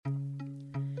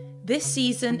This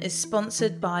season is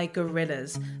sponsored by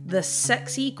Gorillas, the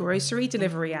sexy grocery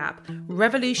delivery app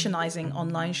revolutionizing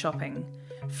online shopping.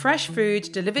 Fresh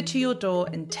food delivered to your door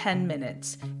in 10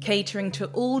 minutes, catering to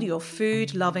all your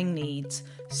food-loving needs.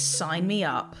 Sign me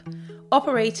up.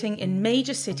 Operating in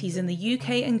major cities in the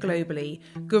UK and globally,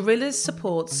 Gorillas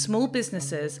supports small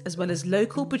businesses as well as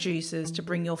local producers to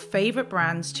bring your favourite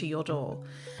brands to your door.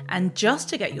 And just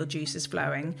to get your juices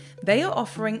flowing, they are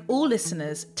offering all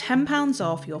listeners £10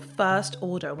 off your first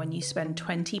order when you spend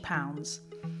 £20.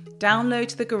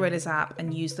 Download the Gorillas app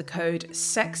and use the code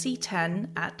SEXY10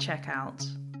 at checkout.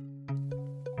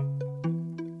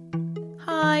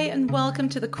 Hi, and welcome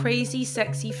to the Crazy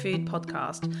Sexy Food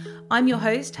Podcast. I'm your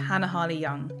host, Hannah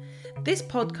Harley-Young. This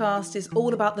podcast is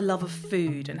all about the love of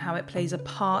food and how it plays a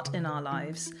part in our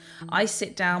lives. I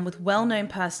sit down with well-known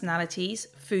personalities,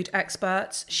 food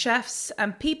experts, chefs,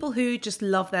 and people who just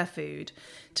love their food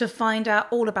to find out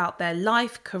all about their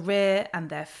life, career, and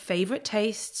their favourite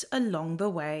tastes along the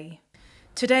way.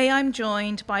 Today I'm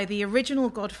joined by the original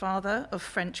godfather of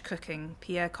French cooking,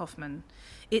 Pierre Koffmann.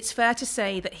 It's fair to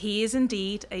say that he is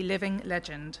indeed a living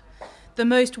legend. The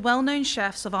most well-known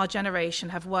chefs of our generation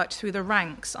have worked through the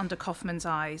ranks under Koffmann's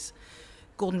eyes.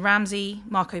 Gordon Ramsay,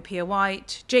 Marco Pierre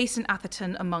White, Jason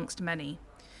Atherton, amongst many.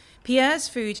 Pierre's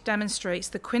food demonstrates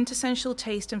the quintessential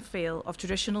taste and feel of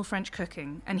traditional French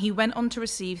cooking, and he went on to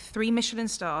receive 3 Michelin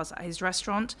stars at his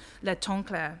restaurant, Le Temps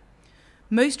Clair.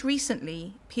 Most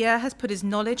recently, Pierre has put his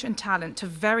knowledge and talent to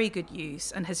very good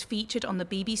use and has featured on the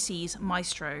BBC's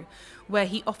Maestro, where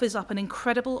he offers up an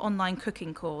incredible online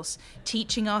cooking course,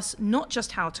 teaching us not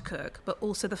just how to cook, but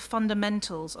also the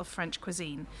fundamentals of French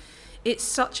cuisine. It's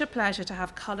such a pleasure to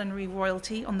have culinary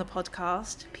royalty on the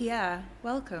podcast. Pierre,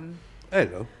 welcome.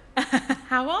 Hello.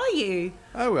 How are you?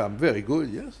 Oh, I'm very good,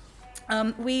 yes.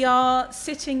 We are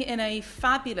sitting in a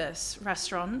fabulous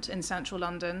restaurant in central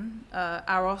London,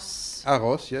 Arroz.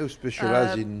 Arroz, yeah, we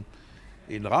specialize in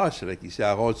rice. Like you say,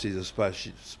 arroz is a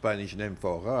Spanish name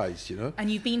for rice, you know. And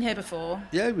you've been here before?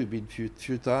 Yeah, we've been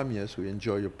few times, yes. We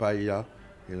enjoy your paella,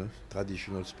 you know,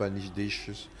 traditional Spanish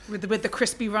dishes. With the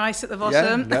crispy rice at the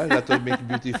bottom? Yeah, that will make it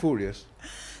beautiful, yes.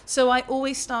 So I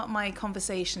always start my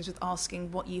conversations with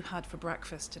asking what you had for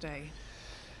breakfast today.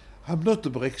 I'm not a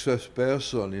breakfast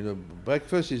person, you know.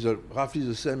 Breakfast is roughly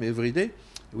the same every day.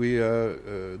 We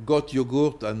got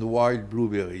yogurt and wild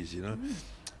blueberries, you know.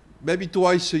 Maybe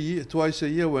twice a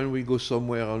year when we go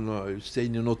somewhere and stay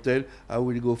in an hotel, I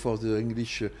will go for the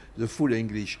English, the full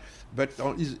English. But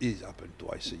it happens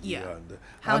twice a year. Yeah. And,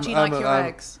 how do you like your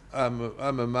eggs? I'm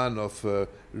a man of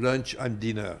lunch and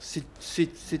dinner.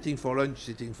 Sitting for lunch,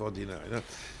 sitting for dinner, you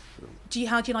know.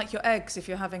 How do you like your eggs if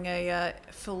you're having a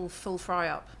full fry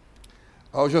up?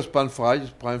 Oh, just pan fried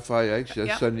eggs,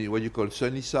 Yep. sunny, what you call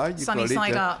sunny side. You Sunny call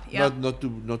side it, up, yeah. Not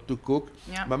to cook.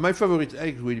 Yeah. But my favorite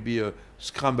egg will be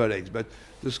scrambled eggs, but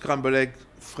the scrambled egg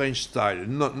French style,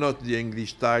 not the English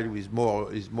style, is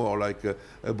more like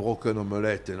a broken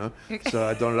omelette, you know. So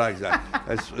I don't like that.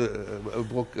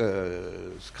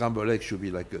 Scrambled egg should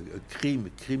be like a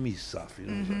creamy stuff, you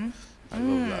know. Mm-hmm. So I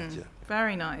love that. Yeah.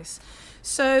 Very nice.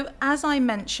 So, as I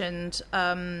mentioned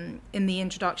in the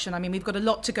introduction, I mean, we've got a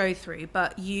lot to go through,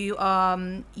 but you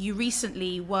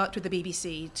recently worked with the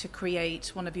BBC to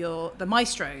create one of the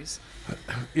Maestros.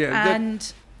 Yeah.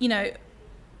 And, you know,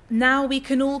 now we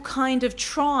can all kind of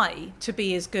try to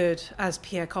be as good as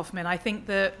Pierre Koffmann. I think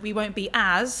that we won't be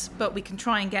but we can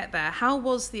try and get there. How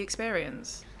was the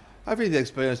experience? I think the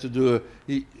experience to do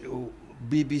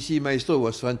BBC Maestro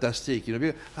was fantastic, you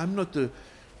know, because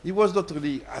he was not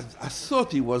really, I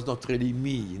thought he was not really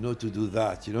me, you know, to do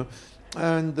that, you know.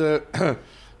 And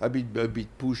I've been a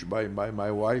bit pushed by my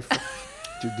wife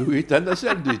to do it, and I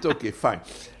said, I'll do it, okay, fine.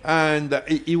 And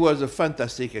it was a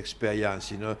fantastic experience,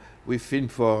 you know. We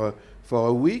filmed for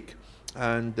a week,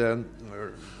 and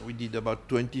we did about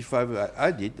 25, I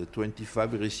did the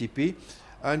 25 recipe,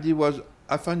 and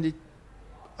I found it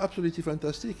absolutely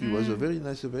fantastic. It was a very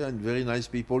nice event, and very nice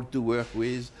people to work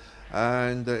with.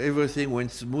 And everything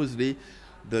went smoothly.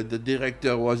 The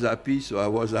director was happy, so I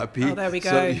was happy. Oh, there we go.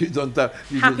 So you don't have...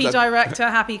 Happy director,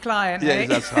 happy client, Yes,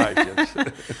 that's right, yes.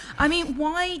 I mean,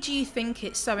 why do you think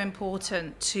it's so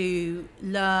important to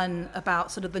learn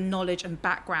about sort of the knowledge and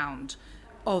background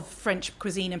of French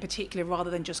cuisine in particular, rather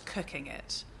than just cooking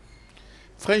it?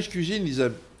 French cuisine is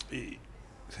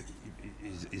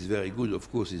very good,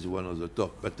 of course, is one of the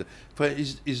top. But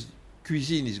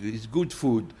cuisine is good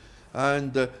food.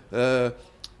 And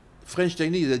French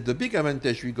technique, the big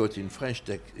advantage we got in French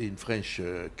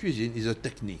cuisine is a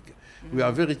technique. We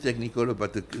are very technical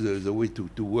about the way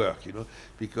to work,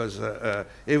 because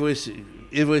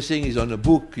everything is on a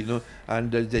book,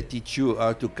 and they teach you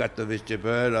how to cut a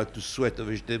vegetable, how to sweat the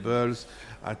vegetables,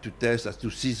 how to taste, how to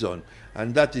season.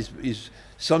 And that is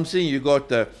something you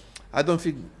got, I don't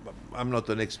think, I'm not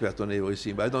an expert on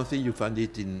everything, but I don't think you find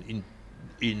it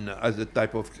in as a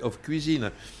type of cuisine.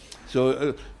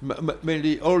 So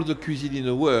mainly all the cuisine in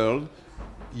the world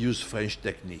use French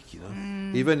technique,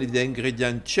 Even if the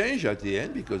ingredients change at the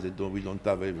end, because we don't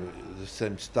have the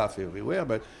same stuff everywhere,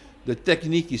 but the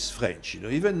technique is French,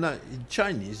 Even in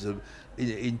Chinese,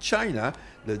 in China,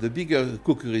 the bigger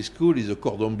cookery school is the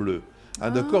Cordon Bleu,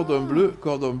 and the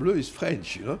Cordon Bleu is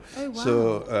French, Oh, wow.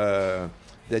 So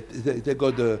they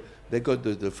got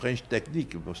the French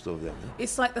technique, most of them.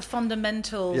 It's like the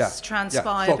fundamentals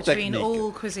transpire between technique.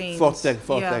 All cuisines. For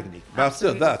technique. But after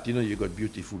Absolutely. that, you got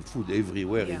beautiful food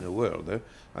everywhere in the world,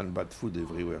 and bad food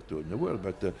everywhere too in the world.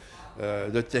 But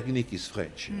the technique is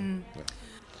French.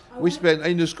 We spend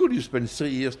in the school. You spend 3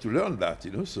 years to learn that.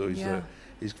 So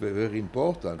it's very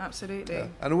important. Absolutely.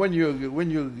 And when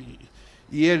you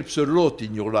he helps a lot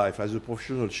in your life as a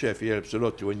professional chef. He helps a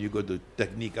lot when you got the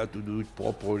technique, how to do it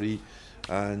properly.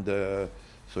 And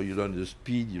so you learn the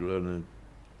speed, you learn,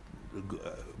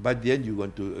 by the end you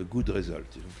want a good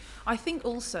result. I think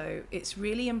also it's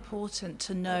really important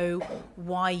to know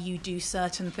why you do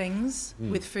certain things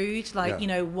with food, like,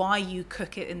 why you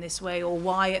cook it in this way or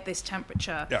why at this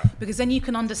temperature, because then you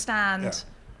can understand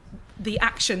the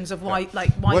actions of why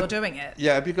you're doing it.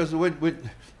 Yeah, because when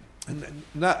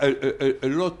now a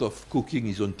lot of cooking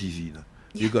is on TV now.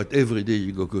 You got every day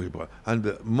you go cooking,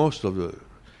 and most of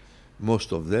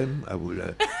them,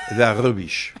 they are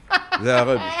rubbish. They are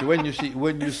rubbish.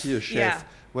 When you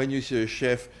see a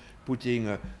chef, putting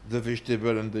the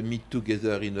vegetable and the meat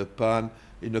together in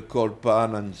a cold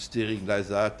pan, and stirring like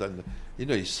that, and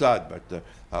it's sad, but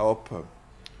I hope.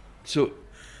 So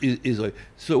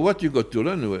what you got to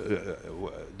learn,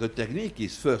 the technique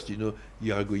is first,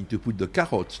 you are going to put the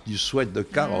carrots. You sweat the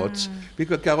carrots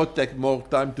because carrots take more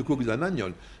time to cook than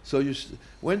onion. So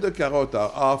when the carrots are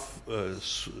half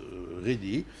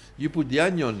ready, you put the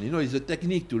onion. It's a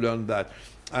technique to learn that.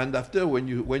 And after, when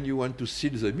you want to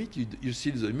seal the meat, you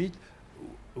seal the meat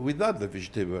without the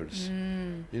vegetables.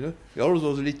 All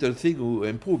those little things will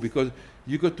improve, because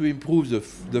you got to improve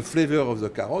the flavor of the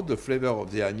carrot, the flavor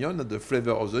of the onion, and the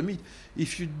flavor of the meat.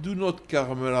 If you do not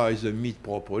caramelize the meat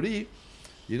properly,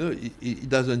 it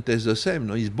doesn't taste the same.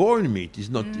 No, it's boiled meat. It's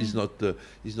not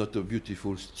a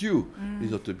beautiful stew.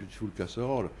 It's not a beautiful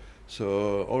casserole.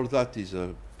 So all that is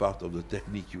a part of the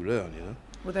technique you learn.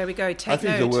 Well, there we go. Take I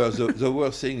think note. the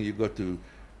worst thing you got to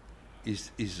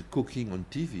is cooking on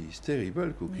TV. It's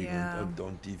terrible cooking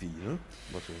on TV.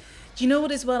 Do you know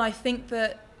what as well? I think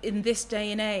that in this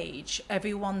day and age,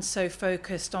 everyone's so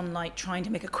focused on trying to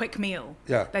make a quick meal.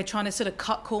 Yeah. They're trying to sort of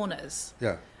cut corners.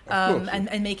 Yeah.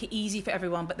 And make it easy for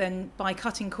everyone. But then by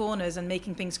cutting corners and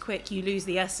making things quick, you lose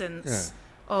the essence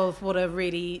of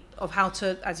of how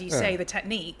to, as you say, the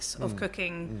techniques of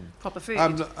cooking proper food.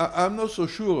 I'm not so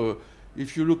sure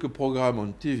if you look a program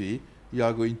on TV, you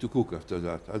are going to cook after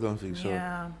that. I don't think so.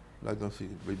 Yeah. I don't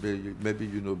think. Maybe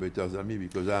you know better than me,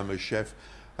 because I'm a chef,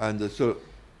 and so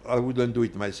I wouldn't do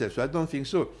it myself. So I don't think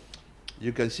so.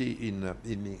 You can see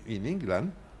in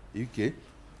England, UK,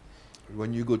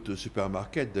 when you go to a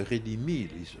supermarket, the ready meal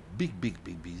is a big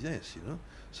business,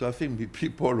 So I think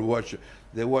people watch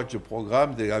a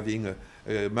program, they're having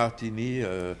a martini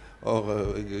or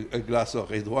a glass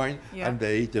of red wine, and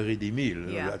they eat a ready meal.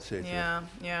 That's it.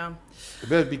 Yeah.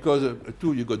 But because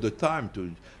too, you got the time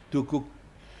to cook.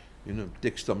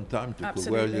 Takes some time to cook.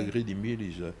 Where the ready meal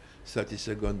is 30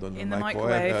 seconds on the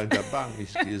microwave, and bang,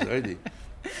 it's ready.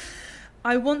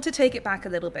 I want to take it back a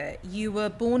little bit. You were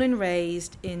born and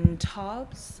raised in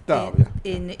Tarbes,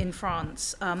 in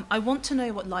France. I want to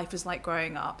know what life was like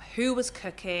growing up. Who was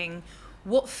cooking?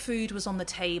 What food was on the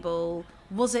table?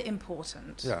 Was it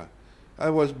important? Yeah, I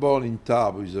was born in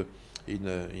Tarbes,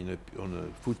 on a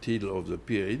foothill of the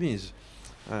Pyrenees,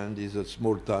 and it's a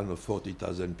small town of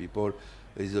 40,000 people.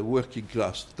 It's a working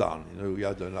class town. We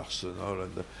had an arsenal,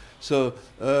 and so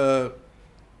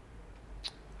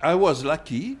I was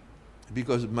lucky,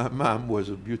 because my mom was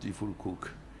a beautiful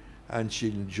cook, and she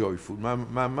enjoyed food.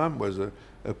 My mom was a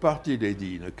party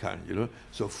lady in a can,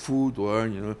 So food,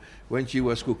 when she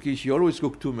was cooking, she always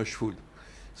cooked too much food.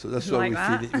 So that's why we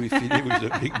feed it with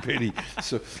a big belly.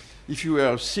 So if you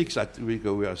were 6 at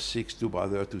Rico, we were 6, 2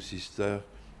 brothers, 2 sisters,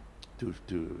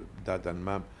 to dad and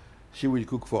mom. She will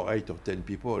cook for 8 or 10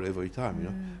 people every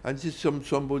time, And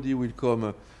somebody will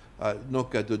come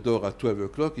knock at the door at 12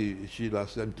 o'clock, she'll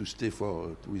ask them to stay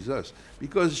with us.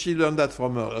 Because she learned that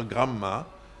from her grandma,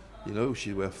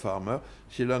 she was a farmer.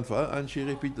 She learned from her, and she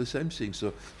repeat the same thing.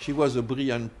 So she was a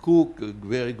brilliant cook, a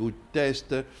very good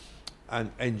taster,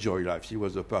 and enjoy life. She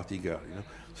was a party girl,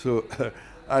 So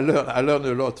I learned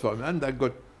a lot from her, and I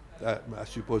got, I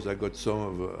suppose I got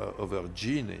some of her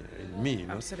gene in me.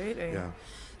 Absolutely. Yeah.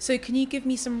 So can you give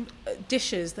me some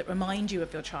dishes that remind you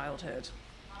of your childhood?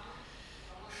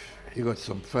 You got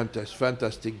some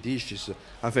fantastic dishes.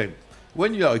 In fact,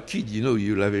 when you are a kid, you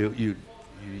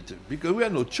eat it, because we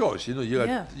have no choice.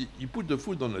 You put the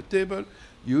food on the table,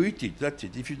 you eat it. That's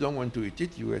it. If you don't want to eat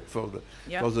it, you wait for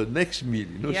the next meal.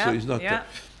 So it's not.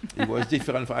 It was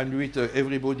different. And we eat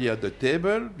everybody at the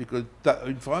table, because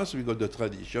in France we got the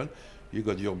tradition. You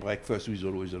got your breakfast, which is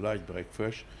always a light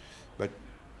breakfast, but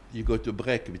you got a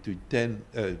break between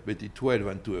 12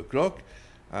 and 2 o'clock.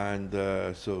 And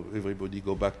so everybody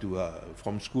go back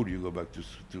from school. You go back to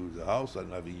the house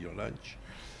and having your lunch,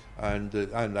 and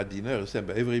at dinner the same.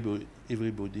 But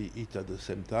everybody eat at the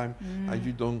same time, and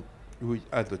you don't.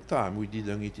 At the time we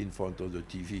didn't eat in front of the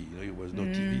TV. It was no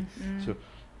TV.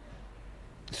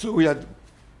 So we had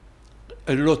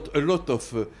a lot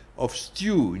of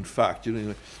stew. In fact,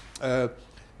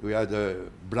 we had a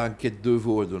blanquette de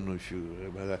veau. I don't know if you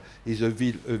remember. It's a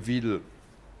veal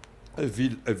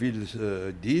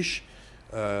dish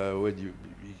where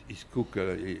it's cooked,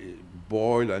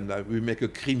 boiled, and we make a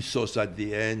cream sauce at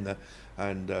the end,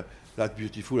 and that's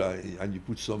beautiful. And you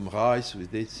put some rice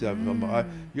with it. Some rice.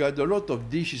 You had a lot of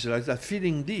dishes like that,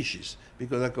 filling dishes,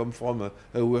 because I come from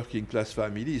a working class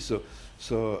family. So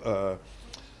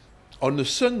on a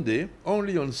Sunday,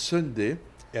 only on Sunday,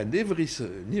 and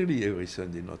nearly every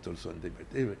Sunday, not all Sunday, but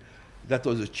that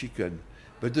was a chicken.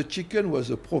 But the chicken was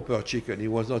a proper chicken. It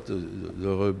was not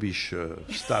the rubbish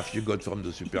stuff you got from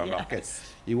the supermarket.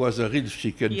 Yes. It was a real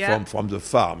chicken from the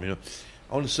farm.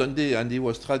 On Sunday, and it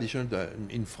was tradition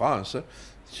in France.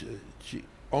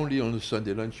 Only on the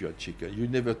Sunday lunch you had chicken. You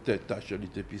never touch a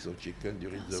little piece of chicken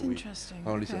during the week. That's interesting.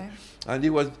 Only okay. And it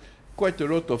was quite a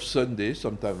lot of Sundays.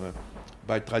 Sometimes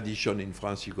by tradition in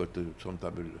France, you got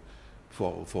sometimes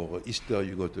for Easter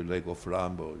you got a leg of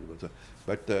lamb,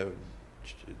 but.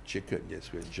 Chicken,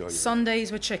 yes, we enjoy it.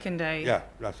 Sundays were chicken day. Yeah,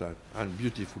 that's right. And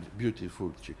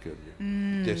beautiful chicken,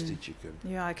 tasty chicken.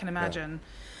 Yeah, I can imagine.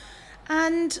 Yeah.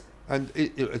 And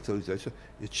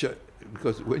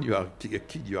because when you are a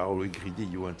kid, you are always greedy.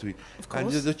 You want to eat. Of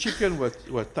course. And the chicken was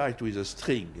tied with a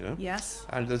string. Yes.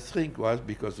 And the string was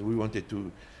because we wanted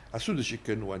to. As soon as the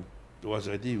chicken was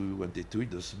ready, we wanted to eat.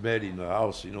 The smell in the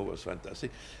house, was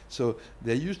fantastic. So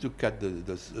they used to cut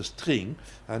the string,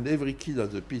 and every kid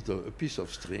had a piece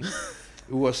of string.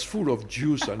 It was full of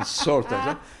juice and salt,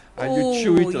 and you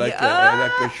chew it like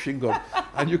a shingle,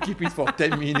 and you keep it for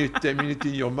 10 minutes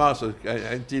in your mouth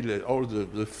until all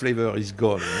the flavor is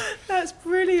gone. That's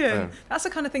brilliant. That's the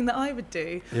kind of thing that I would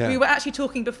do. Yeah. We were actually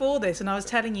talking before this, and I was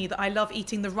telling you that I love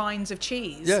eating the rinds of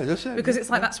cheese. Yeah, that's it. Because it's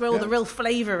like that's where all the real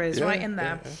flavor is, right in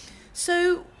there. Yeah.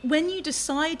 So when you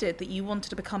decided that you wanted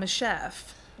to become a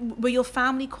chef, were your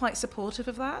family quite supportive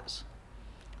of that?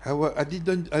 I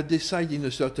decided in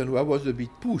a certain way. I was a bit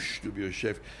pushed to be a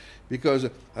chef because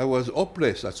I was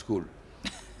hopeless at school.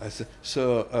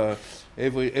 So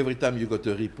every time you got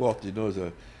a report,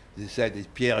 they said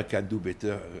that Pierre can do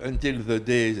better. Until the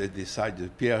day they decide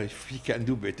that Pierre, if he can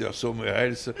do better somewhere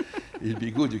else, it'll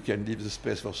be good. You can leave the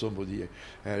space for somebody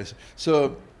else.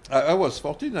 So I was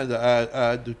 14 and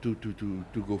I had to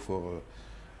go for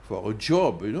a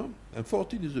job, And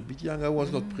 14 is a bit young. I was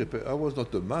not prepared. I was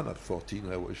not a man at 14.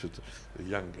 I was just a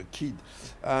young kid.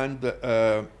 And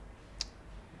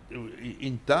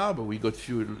in Tarbes, we got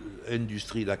few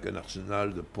industry like an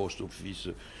arsenal, the post office,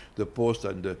 the post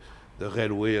and the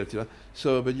railway, etc.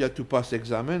 So, but you had to pass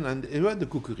examen, and we had the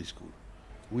cookery school.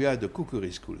 We had the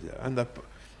cookery school there, and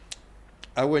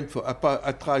I went for.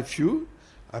 I tried few.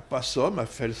 I passed some. I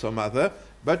failed some other,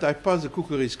 but I passed the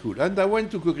cookery school, and I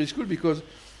went to cookery school because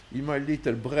in my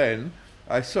little brain,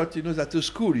 I thought, that the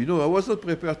school, I was not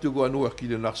prepared to go and work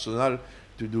in an arsenal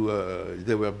to do,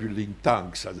 they were building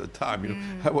tanks at the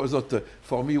time, I was not,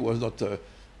 for me, it was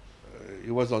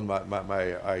not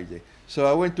my idea. So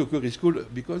I went to cookery school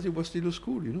because it was still a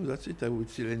school, that's it. I would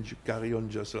still carry on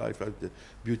just life, have the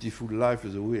beautiful life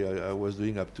the way I was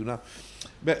doing up to now.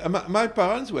 But my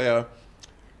parents were,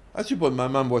 I suppose my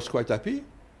mom was quite happy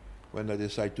when I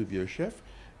decided to be a chef.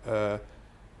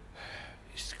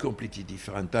 It's completely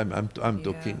different time. I'm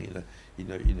talking in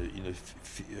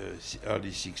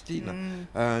early 16,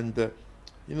 and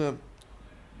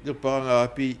the parents are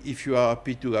happy. If you are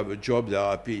happy to have a job, they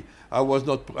are happy. I was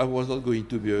not going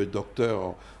to be a doctor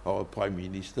or a prime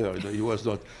minister. You know, he was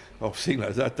not, or thing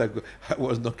like that. I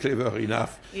was not clever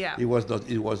enough. Yeah. It was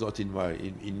not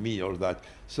in me, all that.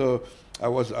 So I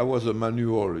was a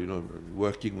manual, you know,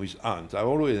 working with ants. I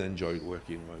always enjoyed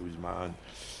working with my aunt.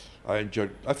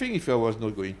 I think if I was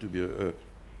not going to be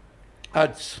I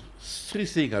had three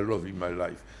things I love in my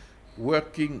life.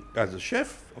 Working as a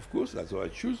chef, of course, that's what I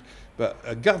choose, but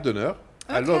a gardener.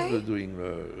 I love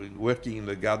working in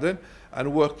the garden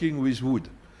and working with wood.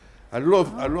 I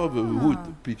love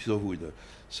pieces of wood.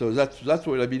 So that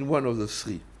would have been one of the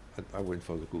three. I went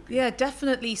for the cooking. Yeah,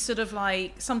 definitely sort of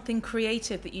like something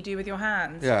creative that you do with your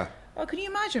hands. Yeah. Oh, can you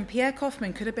imagine? Pierre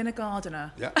Koffman could have been a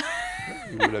gardener. Yeah,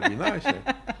 it would have been nice.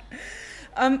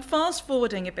 Fast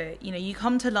forwarding a bit, you know, you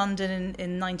come to London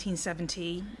in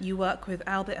 1970. You work with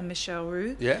Albert and Michel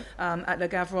Roux at Le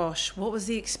Gavroche. What was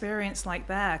the experience like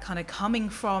there? Kind of coming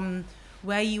from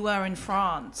where you were in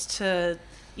France to,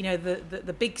 you know,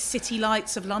 the big city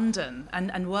lights of London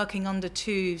and working under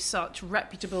two such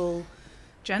reputable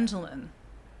gentlemen.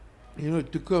 You know,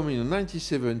 to come in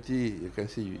 1970, you can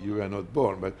see you were not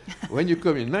born, but when you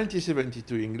come in 1970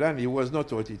 to England, it was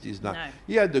not what it is now. No.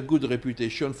 He had a good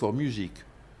reputation for music.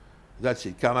 That's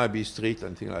it, Carnaby Street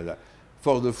and things like that.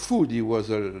 For the food, he was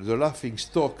the laughing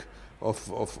stock of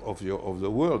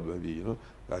the world, maybe, you know,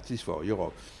 at least for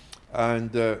Europe.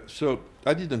 And so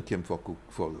I didn't come for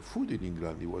the food in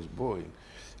England. It was boring.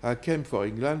 I came for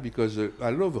England because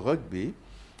I love rugby,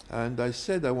 and I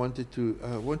said I wanted to.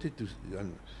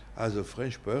 And as a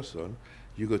French person,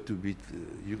 you got to beat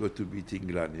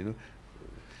England, you know.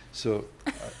 So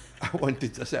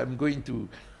I said I'm going to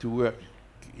work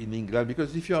in England,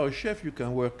 because if you are a chef, you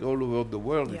can work all over the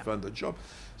world and find a job.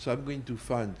 So I'm going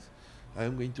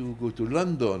to go to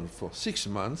London for 6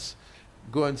 months,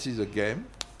 go and see the game,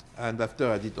 and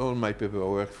after I did all my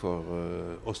paperwork for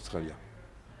Australia.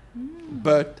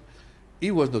 But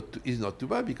it's not too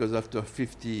bad, because after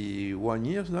 51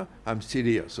 years now, I'm still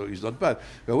here, so it's not bad.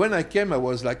 But when I came, I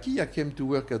was lucky. I came to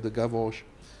work at the Gavroche.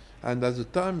 And at the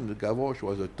time, the Gavroche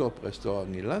was a top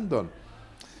restaurant in London.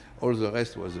 All the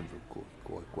rest was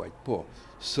quite poor.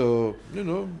 So, you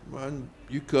know, and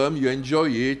you come, you enjoy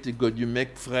it, you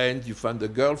make friends, you find a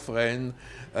girlfriend,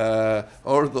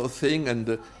 all those things,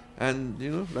 and you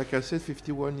know, like I said,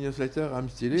 51 years later, I'm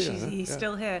still here. He's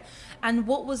still here. And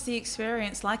what was the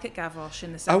experience like at Gavroche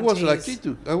in the 70s?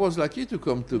 I was lucky to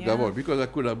come to Gavroche, because I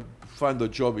could have found a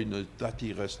job in a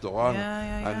tatty restaurant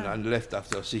and left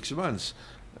after 6 months.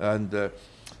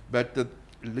 But the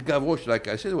Gavroche, like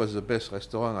I said, was the best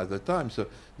restaurant at the time. So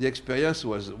the experience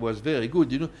was very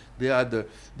good. You know, they had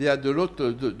a lot.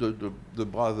 The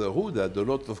Brotherhood had a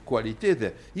lot of quality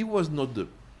there. He was not the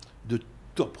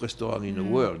top restaurant in the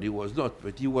world. He was not,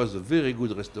 but he was a very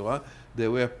good restaurant. They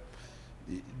were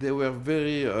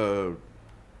very.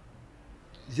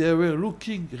 They were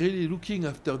really looking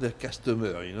after their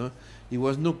customer. You know, he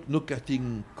was no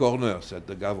cutting corners at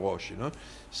the Gavroche. You know,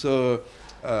 so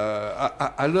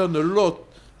I learned a lot.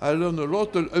 a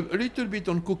little bit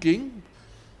on cooking,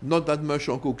 not that much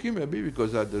on cooking maybe,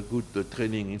 because I had a good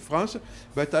training in France,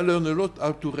 but I learned a lot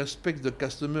how to respect the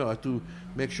customer, how to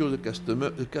make sure the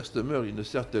customer in a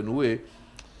certain way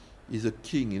is a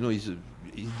king. You know, he's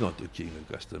not a king,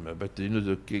 the customer, but you know,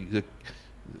 the king.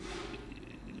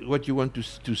 What you want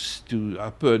to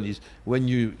happen is when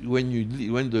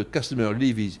the customer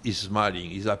leaves, he's smiling,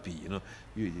 he's happy. You know,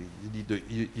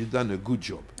 you've done a good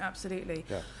job. Absolutely.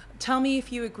 Yeah. Tell me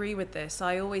if you agree with this.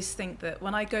 I always think that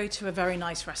when I go to a very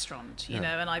nice restaurant, you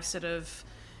know, and I've sort of,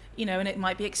 you know, and it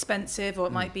might be expensive or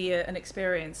it might be an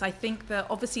experience. I think that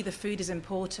obviously the food is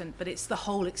important, but it's the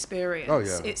whole experience. Oh,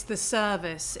 yeah. It's the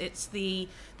service. It's the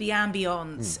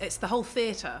ambience. It's the whole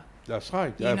theatre. That's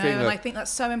right. I think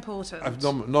that's so important.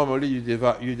 Normally, you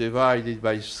divide it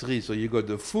by three. So you got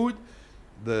the food,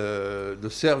 the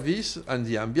service, and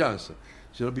the ambience.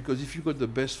 So because if you got the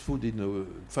best food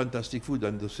fantastic food,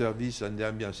 and the service and the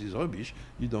ambience is rubbish,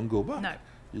 you don't go back. No.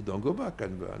 You don't go back,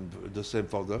 and the same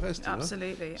for the rest.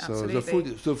 Absolutely, you know?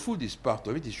 absolutely. So the food is part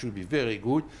of it. It should be very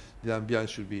good. The ambience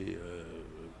should be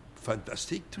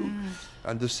fantastic too,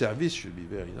 and the service should be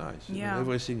very nice. Yeah. You know,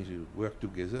 everything you work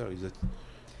together.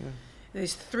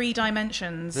 There's 3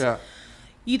 dimensions. Yeah.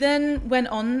 You then went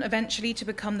on eventually to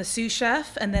become the sous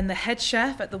chef and then the head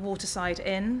chef at the Waterside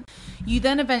Inn. You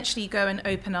then eventually go and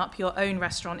open up your own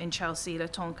restaurant in Chelsea, Le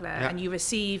Temps Clair, and you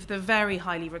receive the very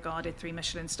highly regarded 3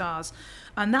 Michelin stars.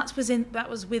 And that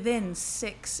was within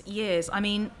 6 years. I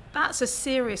mean, that's a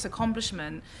serious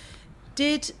accomplishment.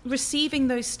 Did receiving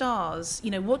those stars, you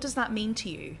know, what does that mean to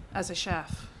you as a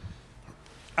chef?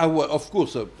 Of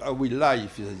course, I will lie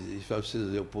if I say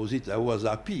the opposite. I was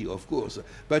happy, of course,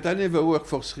 but I never worked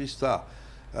for 3-star.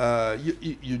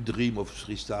 You dream of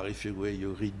 3-star if you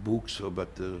read books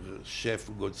about the chef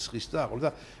who got 3-star, all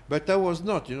that. But I was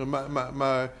not. You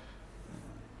know,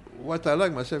 what I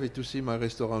like myself is to see my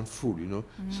restaurant full. You know,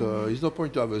 so it's no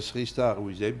point to have a 3-star who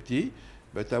is empty,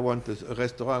 but I want a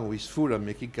restaurant who is full and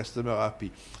making customer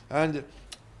happy.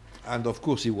 And of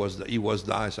course, he was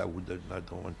nice. I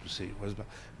don't want to say it was,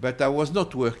 but I was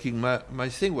not working. My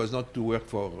thing was not to work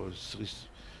for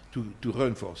to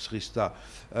run for 3-star,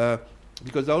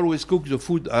 because I always cook the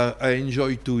food I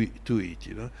enjoy to eat.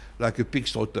 You know, like a pig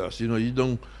trotters. You know, you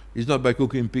don't. It's not by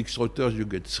cooking pig trotters you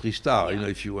get 3-star. You know,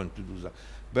 if you want to do that.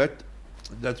 But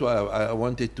that's why I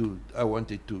wanted to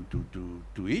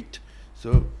eat.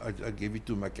 So I gave it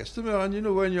to my customer. And you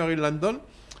know, when you are in London,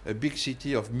 a big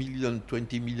city of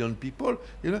 20 million people,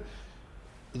 you know,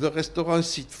 the restaurant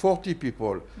seat 40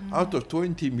 people. Out of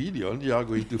 20 million, you are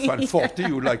going to find 40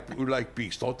 who like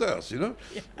pig trotters, you know.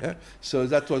 Yeah. So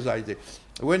that was the idea.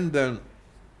 When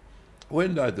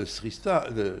I had the 3-star,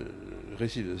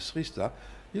 received the 3-star,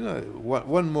 you know,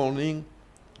 one morning,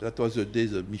 that was the day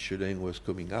the Michelin was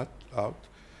coming out,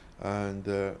 and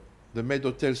the maid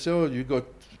hotel said, "Oh, you got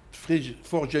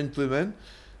 4 gentlemen.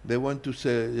 They want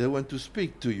to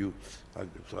speak to you."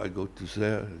 So I go to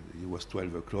there. It was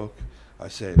 12 o'clock. I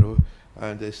say hello,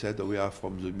 and they said, "We are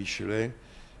from the Michelin.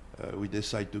 We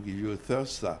decide to give you a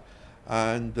 3-star."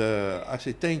 And I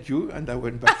said thank you, and I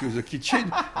went back to the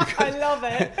kitchen. I love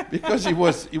it because it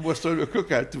was 12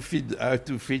 o'clock. I had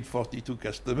to feed 42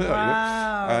 customers.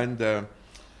 Wow. You know? And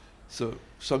so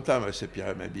sometimes I say,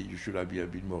 Pierre, maybe you should have been a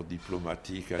bit more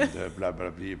diplomatic and blah blah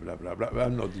blah blah blah blah. But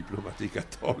I'm not diplomatic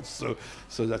at all. So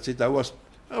that's it. I was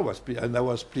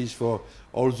pleased for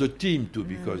all the team too,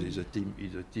 because it's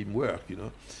a teamwork, you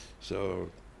know. So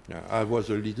yeah, I was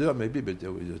a leader maybe, but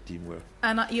there was a teamwork.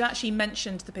 And you actually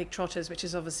mentioned the pig trotters, which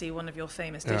is obviously one of your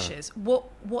famous dishes. What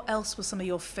else were some of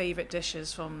your favourite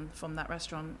dishes from that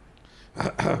restaurant?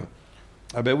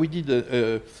 We did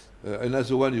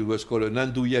another one. It was called an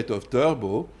andouillette of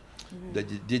turbot.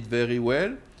 That did very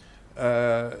well.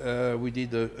 We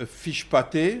did a fish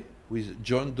pâté with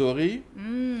John Dory.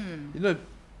 You know,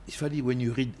 it's funny when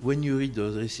you read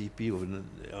those recipes on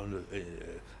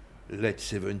late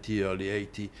 70s, early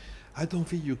 80s. I don't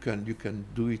think you can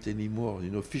do it anymore.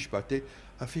 You know, fish pâté.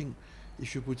 I think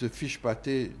if you put a fish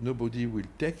pâté, nobody will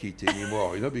take it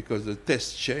anymore. You know, because the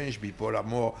taste changed. People are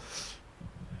more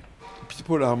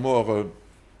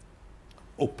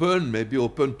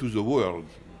open to the world.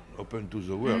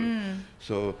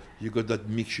 So you got that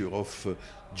mixture of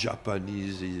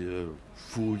Japanese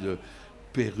food,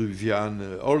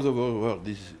 Peruvian, all over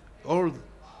the world.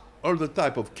 All the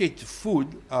type of cake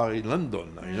food are in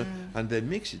London, you know, and they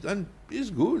mix it, and it's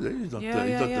good. It's not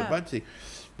a bad thing.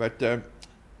 But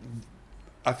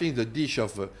I think the real dish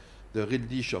of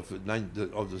the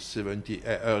 70s,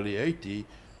 early 80s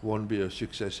won't be a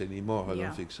success anymore. I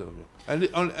don't think so.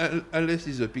 Unless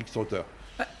it's a pig trotter.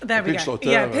 There we go.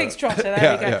 Pig's trotter.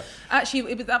 There we go. Yeah.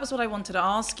 Actually, that was what I wanted to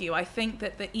ask you. I think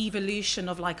that the evolution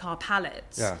of like our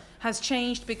palates has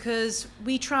changed because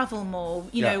we travel more.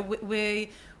 You know, we're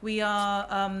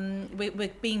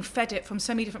being fed it from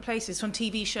so many different places, from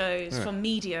TV shows, from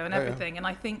media, and everything. And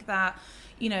I think that,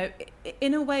 you know,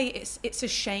 in a way, it's a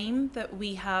shame that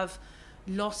we have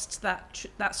lost that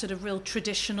sort of real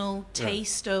traditional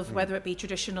taste of whether it be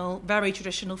very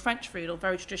traditional French food or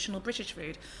very traditional British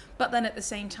food. But then at the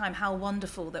same time, how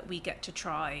wonderful that we get to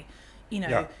try. You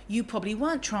know, you probably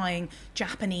weren't trying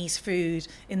Japanese food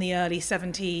in the early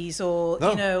 70s, or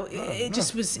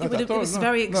it was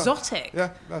very exotic.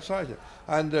 Yeah, that's right.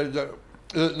 And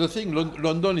the thing,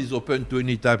 London is open to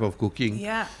any type of cooking.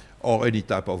 Yeah. Or any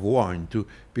type of wine too,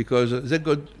 because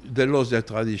they lost their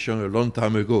tradition a long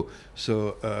time ago.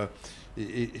 So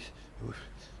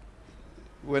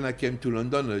when I came to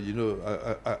London,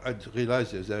 I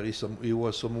realized that there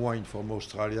was some wine from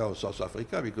Australia or South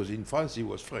Africa, because in France it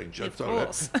was French. Of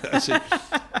course.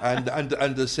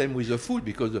 and the same with the food,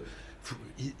 because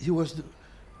he was.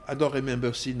 I don't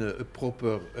remember seeing a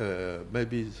proper.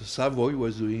 Maybe Savoy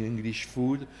was doing English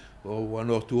food, or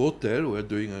 1 or 2 hotels were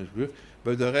doing English.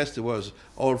 But the rest was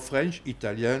all French,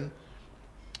 Italian,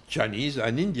 Chinese,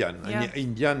 and Indian. Yeah. And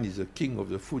Indian is the king of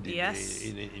the food in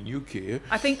UK.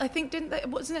 I think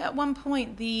wasn't it at one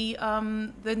point the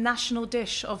national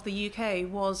dish of the UK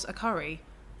was a curry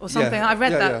or something? I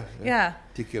read that. Yeah.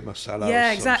 Tikka masala.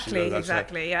 Yeah, exactly.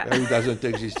 Yeah. It doesn't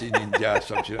exist in India,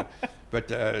 something. But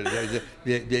the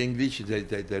English,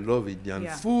 they love Indian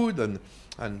food,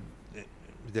 and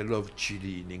they love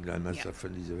chili in England. And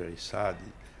often is very sad.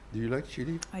 Do you like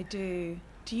chili? I do.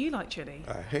 Do you like chili?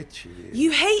 I hate chili.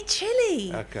 You hate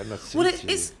chili? I cannot see Well,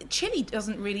 chili. chili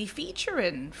doesn't really feature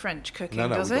in French cooking, No,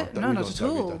 does we it? don't- No, we not don't at have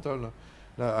all. it at all. No.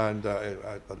 No, and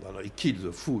I don't know, it kills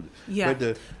the food. Yeah.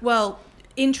 But Well,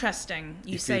 interesting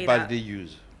you it say is that. badly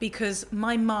used. Because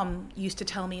my mum used to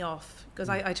tell me off. Because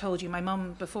I told you, my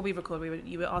mum, before we recorded,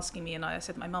 you were asking me, and I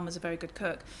said my mum is a very good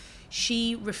cook.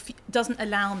 She doesn't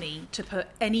allow me to put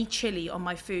any chili on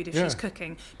my food if she's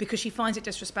cooking, because she finds it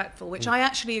disrespectful, which I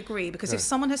actually agree, because if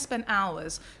someone has spent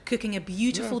hours cooking a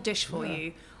beautiful dish for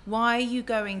you, why are you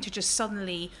going to just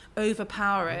suddenly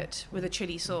overpower it with a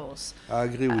chili sauce? I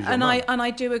agree with you. And I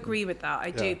do agree with that.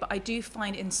 I do, Yeah. but I do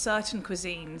find in certain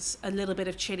cuisines a little bit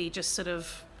of chili just sort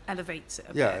of elevates it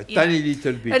a Yeah, bit. a tiny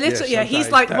little bit. A little, yes, he's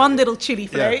sometimes like tiny. one little chili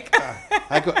flake. Yeah.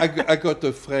 I got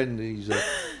a friend. He's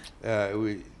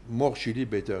more chili,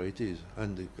 better it is,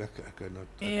 and I cannot.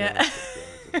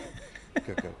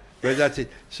 But that's it.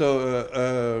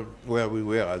 So where we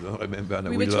were, I don't remember.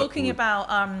 We were talking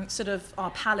about sort of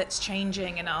our palates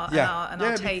changing and our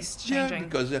taste changing. Yeah,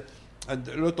 because and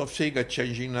a lot of things are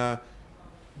changing now.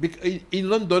 In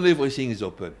London, everything is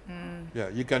open. Yeah,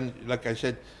 you can, like I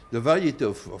said, the variety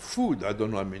of food. I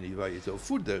don't know how many varieties of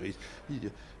food there is.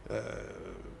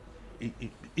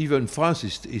 Even France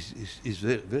is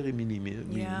very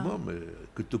minimum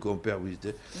to compare with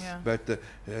the. Yeah. But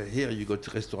here you got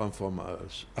restaurant from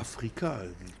Africa.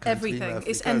 Everything.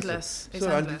 It's endless. It's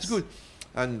and endless. it's good,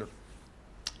 and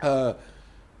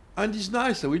it's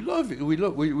nice. We love it. We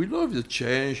love the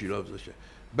change. We love the change.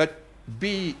 But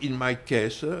in my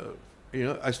case,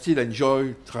 I still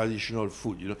enjoy traditional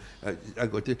food. I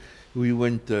got it. We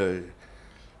went a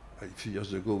few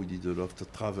years ago. We did a lot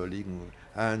of traveling,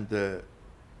 and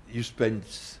you spend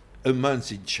a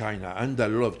month in China, and I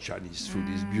love Chinese food.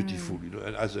 It's beautiful,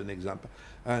 as an example.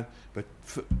 But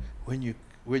when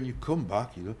you come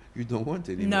back, you don't want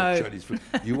any more Chinese food.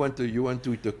 You want to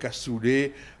eat a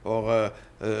cassoulet or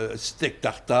a steak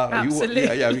tartare.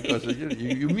 Absolutely. Because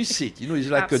you miss it. It's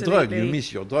like Absolutely. a drug. You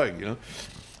miss your drug.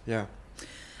 Yeah.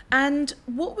 And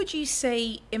what would you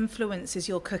say influences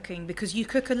your cooking? Because you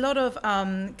cook a lot of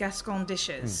Gascon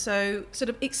dishes. So sort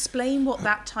of explain what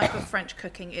that type of French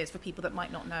cooking is for people that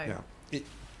might not know. Yeah.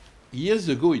 Years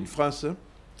ago in France,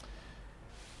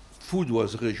 food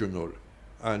was regional.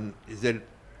 And they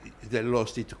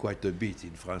lost it quite a bit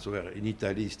in France. Where in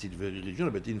Italy it's still very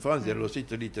regional, but in France they lost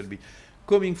it a little bit.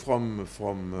 Coming from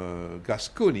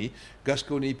Gascony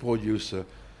produce.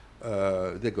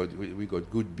 We got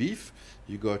good beef.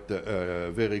 You got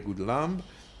very good lamb.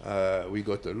 We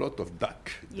got a lot of duck.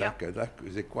 Duck.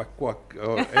 They quack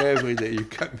every day. You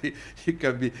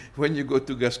can be when you go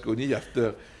to Gascony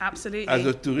after. Absolutely. As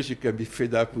a tourist, you can be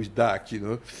fed up with duck,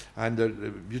 and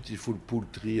beautiful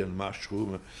poultry and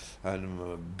mushroom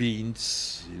and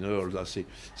beans, all that thing.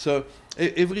 So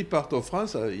every part of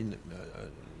France,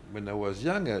 when I was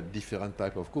young, a different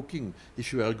type of cooking.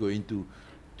 If you are going to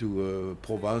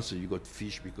Provence, you got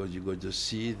fish because you got the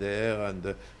sea there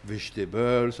and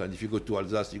vegetables, and if you go to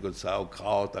Alsace, you got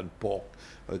sauerkraut and pork,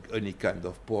 any kind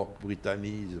of pork.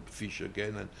 Brittany is fish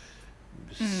again, and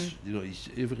it's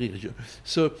every region.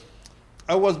 So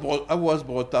I was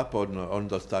brought up on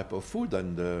that type of food,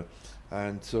 and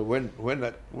so when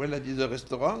I did the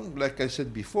restaurant, like I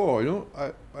said before,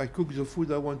 I cooked the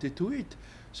food I wanted to eat.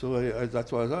 So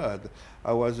that was hard.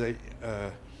 I was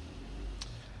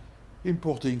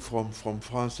importing from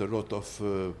France a lot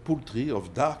of poultry,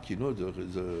 of duck,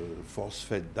 the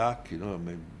force-fed duck,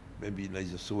 maybe not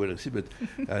so well received, but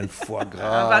and foie gras.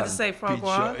 I'm about to say foie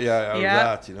gras.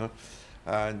 That,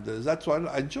 and that's what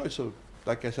I enjoy. So,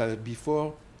 like I said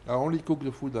before, I only cook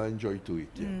the food I enjoy to eat.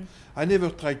 Yeah. I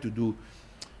never try to do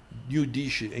new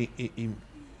dish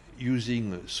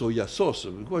using soya sauce.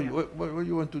 What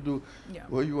you want to do? Yeah.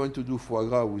 What you want to do foie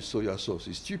gras with soya sauce?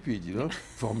 It's stupid,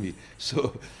 for me.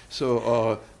 So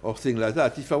or things like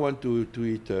that. If I want to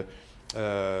eat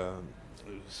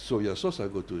soya sauce, I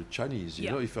go to Chinese.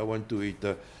 If I want to eat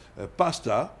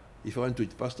pasta,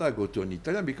 I go to an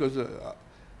Italian, because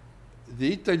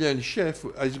the Italian chef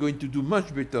is going to do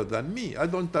much better than me. I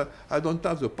don't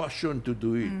have the passion to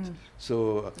do it.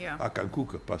 So I can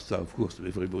cook a pasta, of course.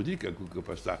 Everybody can cook a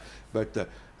pasta, but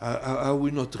I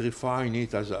will not refine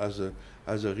it as a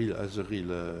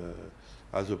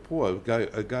pro,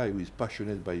 a guy who is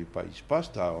passionate by his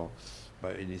pasta or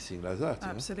by anything like that.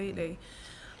 Absolutely.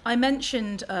 I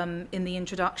mentioned in the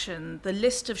introduction, the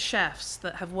list of chefs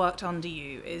that have worked under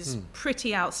you is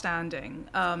pretty outstanding.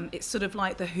 It's sort of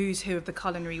like the who's who of the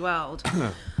culinary world.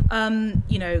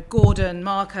 Gordon,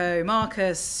 Marco,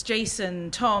 Marcus, Jason,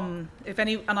 Tom,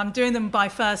 and I'm doing them by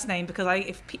first name because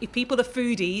if people are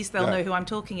foodies, they'll know who I'm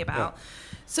talking about. Yeah.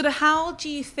 Sort of, how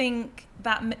does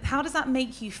that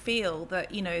make you feel that,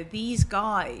 these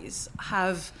guys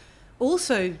have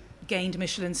also gained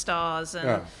Michelin stars?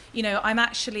 And, I'm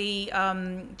actually,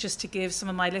 just to give some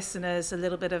of my listeners a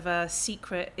little bit of a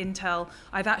secret intel,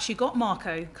 I've actually got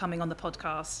Marco coming on the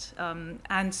podcast.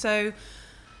 And so,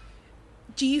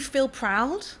 do you feel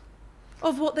proud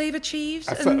of what they've achieved?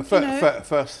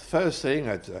 First thing,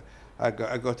 I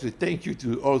got to thank you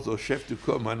to all those chefs to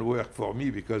come and work for me,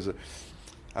 because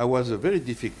I was a very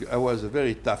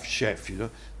tough chef.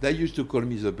 They used to call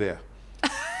me the bear.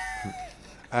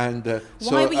 And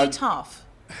why were you tough?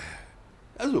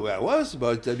 That's the way I was,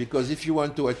 but because if you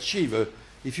want to achieve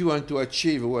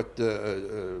what,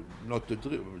 not a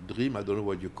dream, I don't know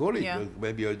what you call it, but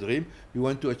maybe a dream, you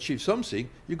want to achieve something,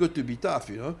 you got to be tough,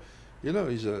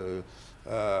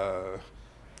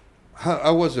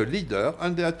 I was a leader,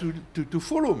 and they had to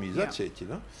follow me, that's it,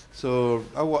 So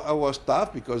I was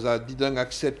tough because I didn't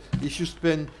accept, if you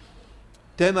spend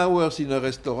 10 hours in a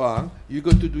restaurant, you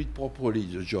got to do it properly,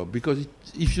 the job, because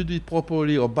if you do it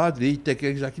properly or badly, it takes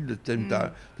exactly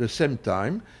the same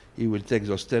time. It will take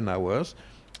those 10 hours,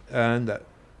 and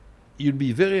you'll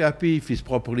be very happy if it's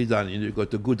properly done. You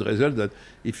got a good result. That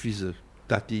if it's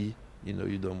tatty,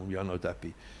 you're not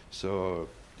happy. So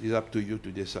it's up to you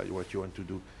to decide what you want to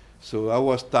do. So I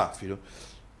was tough,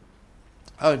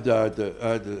 And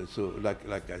so,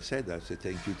 like I said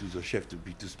thank you to the chef to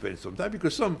spend some time,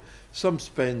 because some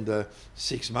spend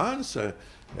 6 months.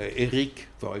 Eric,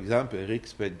 for example,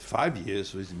 spent 5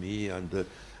 years with me, and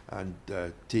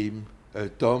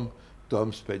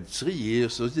Tom spent 3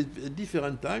 years. So it's a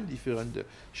different time, different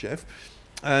chef,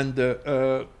 and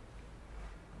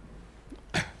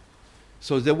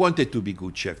so they wanted to be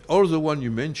good chef. All the one you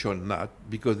mentioned, not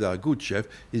because they are good chef,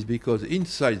 is because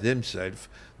inside themselves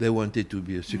they wanted to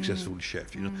be a successful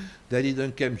chef. They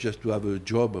didn't come just to have a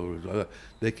job, or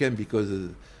they came because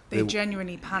they're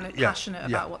genuinely passionate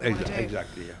about what they want to do.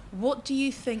 Exactly. Yeah. What do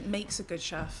you think makes a good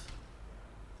chef?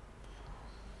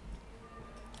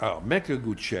 Make a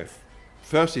good chef.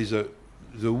 First is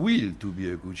the will to be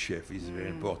a good chef is very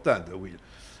important. The will.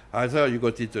 Either you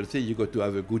got you got to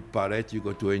have a good palate, you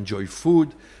got to enjoy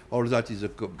food. All that is a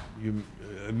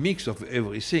mix of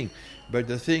everything. But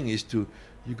the thing is you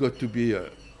got to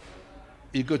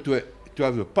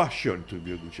have a passion to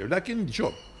be a good chef. Like in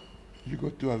job, you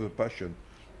got to have a passion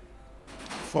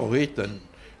for it, and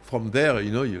from there,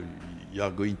 you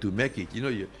are going to make it.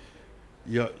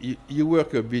 You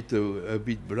work a bit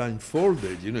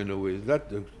blindfolded, in a way.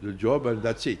 That's the job, and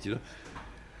that's it,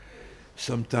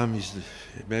 Sometimes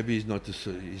maybe it's not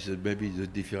maybe it's a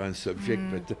different subject,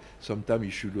 but sometimes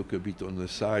you should look a bit on the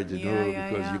side,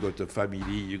 because you got a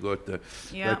family, you got. But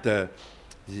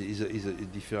it's a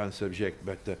different subject,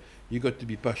 but you got to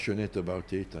be passionate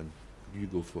about it, and you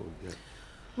go for it. Yeah.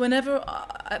 Whenever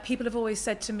people have always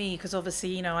said to me, because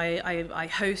obviously, I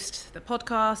host the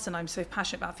podcast and I'm so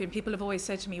passionate about food, and people have always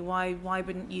said to me, why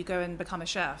wouldn't you go and become a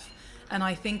chef? And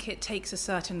I think it takes a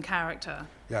certain character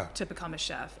to become a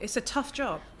chef. It's a tough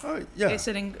job. It's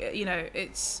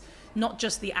it's not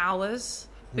just the hours,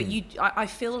 but I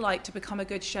feel like to become a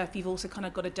good chef, you've also kind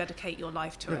of got to dedicate your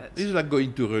life to it. It's like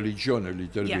going to religion a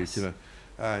little bit,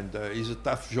 and it's a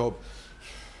tough job.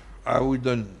 I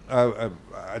don't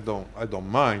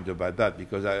mind about that,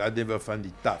 because I never find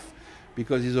it tough,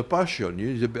 because it's a passion.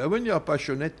 When you are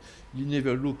passionate, you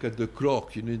never look at the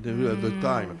clock, you never look at the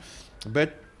time.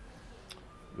 But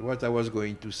what I was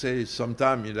going to say is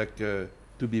sometimes to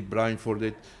be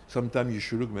blindfolded. Sometimes you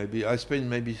should look. Maybe I spend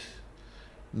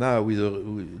now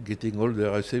with getting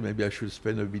older. I say maybe I should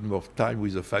spend a bit more time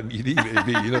with the family,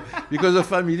 maybe because the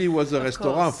family was a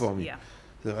restaurant for me. Yeah.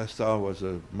 The restaurant was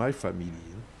my family.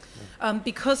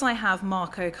 Because I have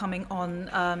Marco coming on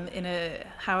in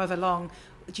however long,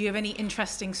 do you have any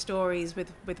interesting stories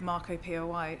with Marco Pierre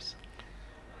White?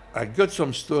 I got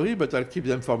some story, but I'll keep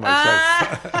them for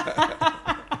myself.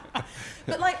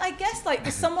 But I guess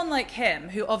for someone like him,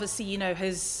 who obviously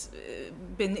has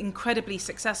been incredibly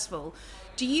successful,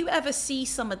 do you ever see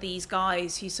some of these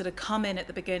guys who sort of come in at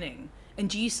the beginning, and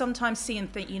do you sometimes see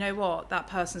and think, what, that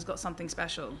person's got something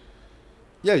special?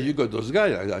 Yeah, you got those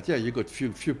guys like that. Yeah, you got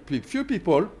few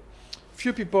people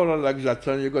are like that.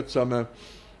 And you got some.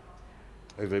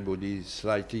 Everybody is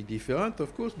slightly different,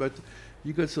 of course, but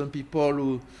you got some people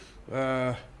who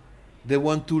they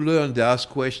want to learn. They ask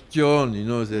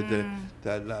questions.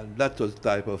 That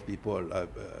type of people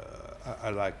I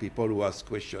like people who ask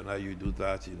questions, how you do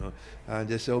that, and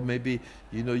they say, oh, maybe,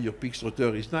 your pig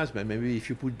trotter is nice, but maybe if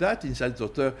you put that inside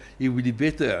trotter, it will be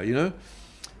better,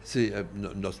 Say,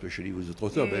 not especially with the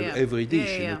trotter, but every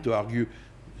dish, to argue,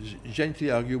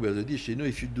 gently argue with the dish,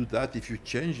 if you do that, if you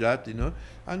change that,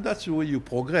 and that's the way you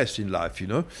progress in life,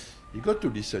 You got to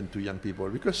listen to young people,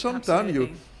 because sometimes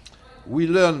we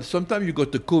learn, sometimes you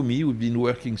got a commie who's been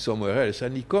working somewhere else,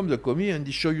 and he comes, the commie, and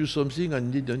he show you something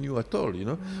and he didn't know at all,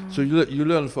 So you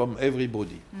learn from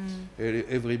everybody,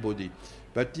 everybody.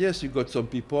 But yes, you got some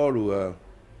people who,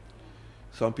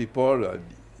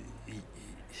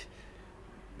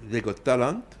 they got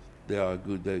talent, they're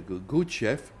good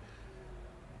chef,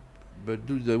 but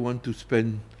do they want to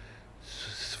spend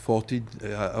 40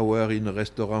 hours in a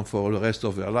restaurant for the rest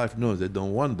of their life? No, they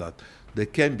don't want that. They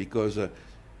can because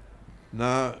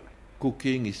now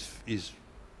cooking is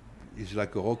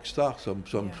like a rock star. Some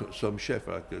chef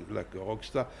like a rock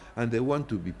star, and they want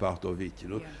to be part of it.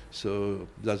 So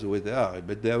that's the way they are.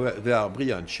 But they are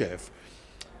brilliant chef,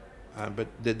 but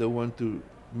they don't want to.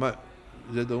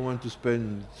 They don't want to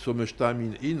spend so much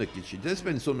time in the kitchen. They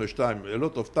spend so much time, a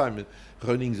lot of time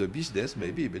running the business,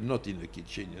 maybe, but not in the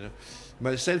kitchen.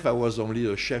 Myself, I was only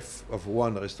a chef of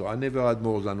one restaurant. I never had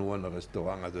more than one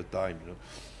restaurant at a time,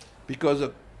 because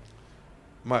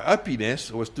my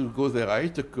happiness was to go there at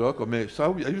 8 o'clock.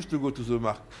 So I used to go to the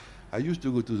market. I used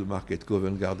to go to the market,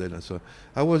 Covent Garden, and so on.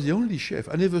 I was the only chef.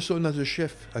 I never saw another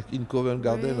chef in Covent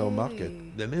Garden or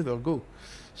market. They never go.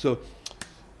 So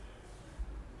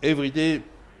every day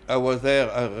I was there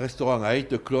at a restaurant at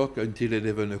 8 o'clock until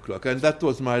 11 o'clock. And that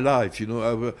was my life,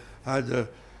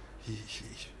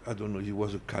 I don't know, it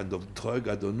was a kind of drug,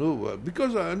 I don't know,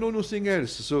 because I know nothing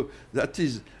else. So that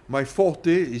is, my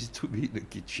forte is to be in the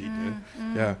kitchen.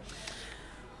 Yeah.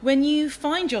 When you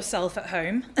find yourself at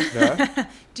home,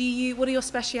 what are your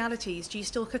specialities? Do you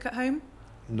still cook at home?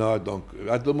 No, I don't.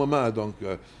 At the moment, I don't.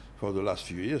 For the last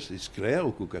few years, it's Claire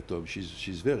who cooks at home.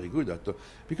 She's very good at home.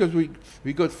 Because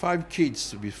we got 5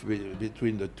 kids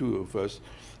between the two of us,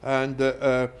 and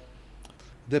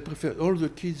they prefer, all the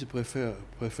kids prefer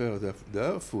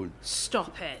their food.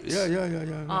 Stop it.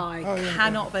 Yeah. I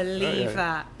cannot believe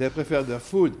that. They prefer their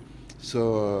food.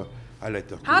 So I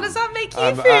let her cook. How does that make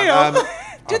you feel?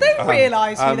 Do they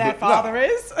realise who their father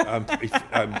is?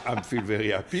 I feel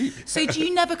very happy. So do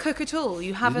you never cook at all?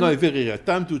 You haven't? No, very rare.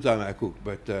 Time to time I cook,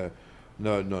 but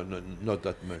no, not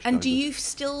that much. And do you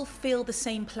still feel the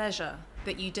same pleasure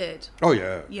that you did? Oh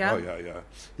yeah. Yeah? Oh yeah.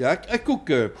 Yeah, I cook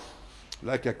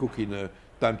like I cook in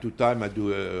time to time. I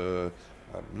do.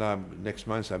 Now next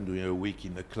month I'm doing a week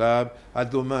in a club. At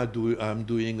the moment I'm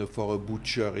doing for a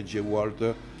butcher, H.J.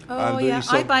 Walter. Oh yeah,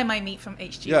 I buy my meat from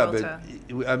H.J. Walter.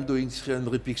 But I'm doing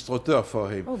 300 pig trotter for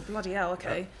him. Oh bloody hell!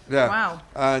 Okay. Yeah. Wow.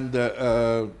 And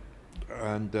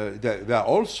they are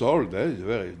all sold.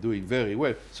 They're doing very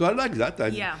well. So I like that.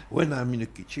 And when I'm in the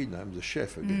kitchen, I'm the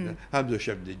chef again. I'm the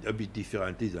chef a bit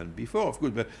differently than before, of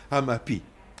course, but I'm happy.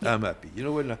 Yeah. I'm happy.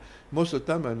 When most of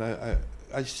the time, and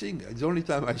I sing. It's the only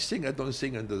time I sing. I don't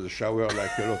sing under the shower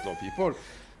like a lot of people.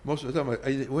 Most of the time,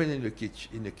 when in the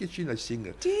kitchen, I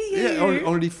sing. Do you? Yeah,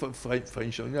 only French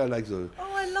song. I like the.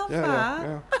 Oh, I love that.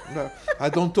 Yeah. No, I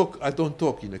don't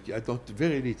talk in the. I don't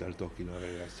very little talk in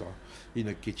a restaurant, in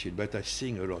a kitchen, but I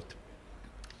sing a lot.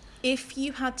 If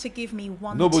you had to give me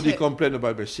one Nobody tip, complain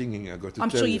about my singing, I got to I'm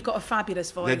tell sure you. you've got a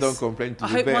fabulous voice. They don't complain to I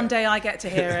the hope bear. one day I get to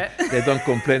hear it. They don't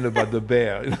complain about the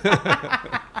bear.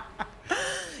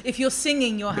 If you're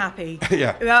singing, you're happy.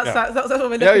 Yeah. That's what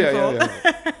we're looking for.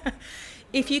 Yeah.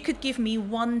 If you could give me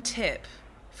one tip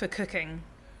for cooking,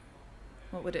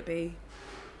 what would it be?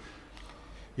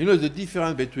 The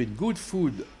difference between good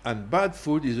food and bad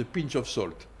food is a pinch of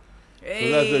salt. Hey,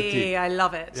 so that's the tip. I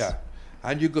love it. Yeah.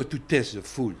 And you got to taste the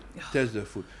food. Taste the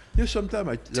food.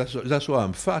 Sometimes that's why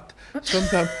I'm fat.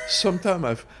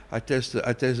 Sometimes I taste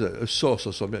a sauce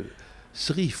or something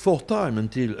 3-4 times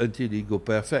until it go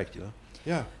perfect.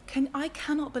 Yeah. I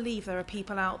cannot believe there are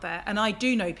people out there, and I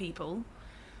do know people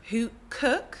who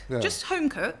cook, just home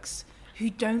cooks,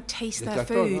 who don't taste their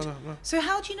food. No. So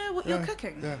how do you know what you're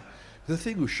cooking? Yeah. The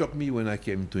thing who shocked me when I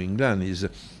came to England is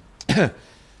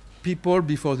people,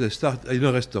 before they start in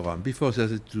a restaurant, before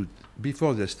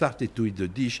they started to eat the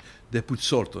dish, they put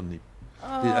salt on it.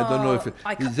 I don't know if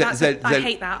I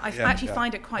hate that. I actually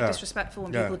find it quite disrespectful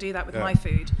when people do that with my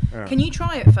food. Yeah. Can you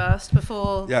try it first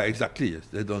before? Yeah, exactly. Yes.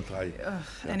 They don't try it.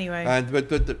 Anyway.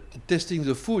 But testing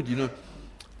the food,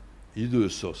 you do a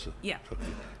sauce. Yeah.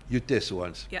 Okay. You taste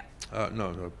once. Yeah.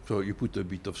 No. So you put a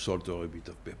bit of salt or a bit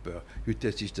of pepper. You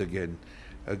taste it again,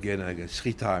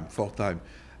 3 times, 4 times.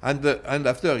 And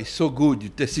after it's so good, you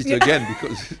test it again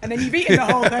because And then you've eaten the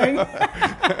whole thing.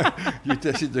 you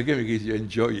test it again because you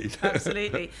enjoy it.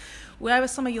 Absolutely. Where are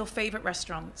some of your favourite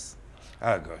restaurants?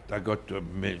 I got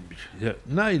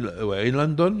where in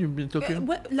London you've been talking?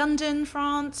 London,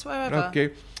 France, wherever.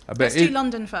 Okay. Let's do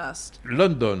London first.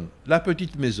 London, La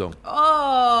Petite Maison.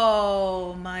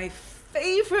 Oh, my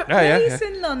favourite place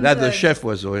in London. That the chef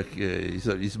was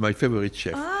he's my favorite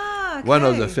chef. Okay. One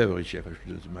of the favorite chefs.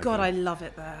 God, I love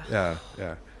it there.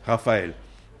 Yeah. Raphael.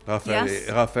 Yes.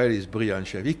 Raphael is brilliant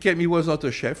chef. He came. He was not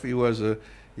a chef. He was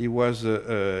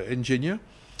engineer.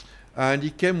 And he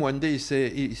came one day.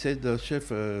 He said,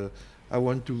 "Chef, I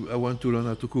want to learn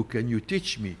how to cook. Can you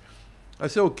teach me?" I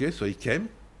said, "Okay." So he came,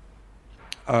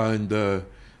 and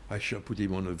I put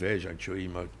him on a veg and show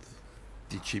him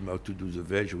teach him how to do the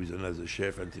veg with another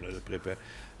chef and prepare.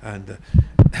 And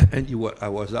I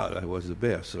was the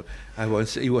bear. So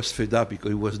he was fed up because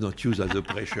he was not used as the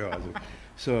pressure.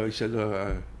 So he said,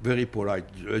 very polite,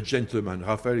 a gentleman.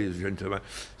 Raphael is a gentleman.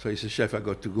 So he said, "Chef, I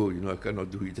got to go. I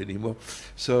cannot do it anymore."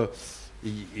 So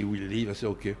he will leave. I said,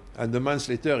 "Okay." And a month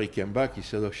later, he came back. He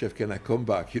said, "Oh, Chef, can I come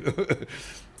back?"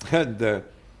 And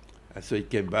so he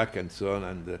came back and so on.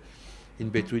 And in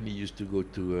between, he used to go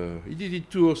to. He did it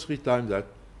 2 or 3 times. That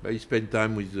he spent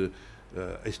time with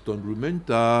Eston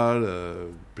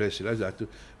Blumenthal, places like that.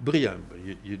 Brilliant,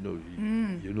 you know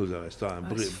the restaurant.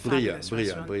 Brilliant.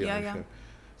 Yeah. Chef.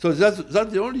 So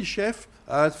that's the only chef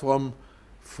I had from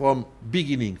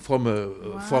beginning. From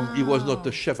he was not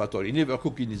a chef at all. He never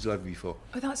cooked in his life before.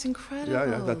 Oh, that's incredible.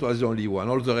 Yeah, that was the only one.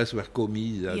 All the rest were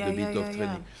commis, a bit of training.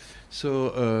 Yeah.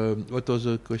 So what was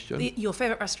the question? Your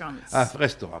favorite restaurants?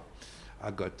 Restaurant.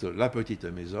 I got La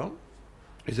Petite Maison.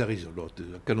 There is a lot.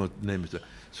 I cannot name it.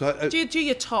 So do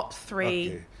your top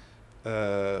 3.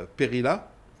 Okay. Perilla.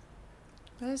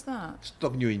 Where's that?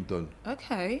 Stoke Newington.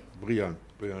 Okay. Brilliant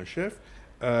chef.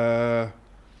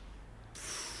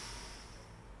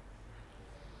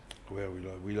 Where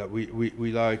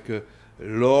we like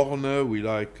Lorne. We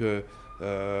like.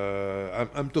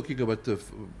 I'm talking about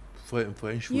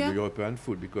French food, European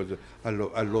food, because I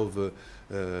love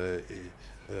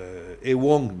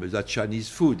Ewong, but that's Chinese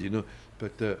food,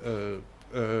 But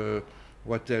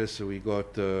what else we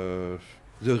got? The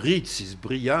Ritz is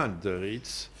brilliant. The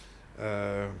Ritz.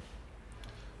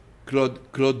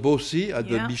 Claude Bossy at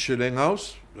the Michelin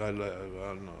House,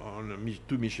 on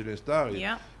 2 Michelin stars.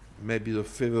 Yeah. Maybe the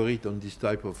favorite on this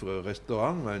type of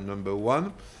restaurant, and number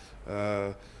 1.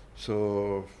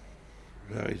 So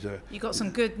there is a. You got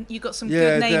some good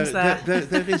names there.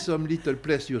 There is some little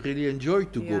place you really enjoy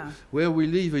to go. Where we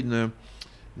live in,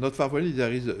 not far from it,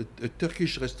 there is a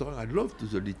Turkish restaurant. I love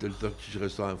the little Turkish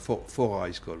restaurant. Fora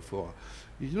is called Fora.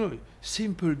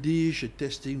 Simple dish,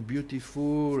 tasting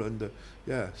beautiful, and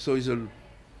so it's a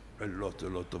lot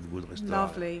of good restaurants.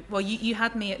 Lovely. Well, you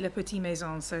had me at Le Petit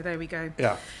Maison, so there we go.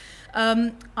 Yeah.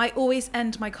 I always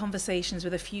end my conversations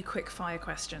with a few quick fire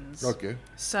questions. Okay.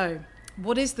 So,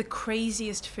 what is the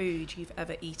craziest food you've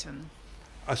ever eaten?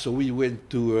 So we went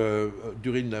to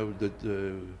during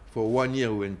for 1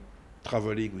 year we went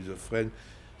traveling with a friend.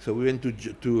 So we went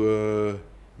to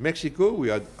Mexico. We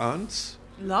had ants.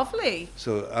 Lovely.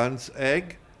 So ants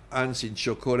egg, ants in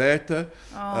chocolate,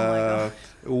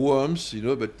 worms,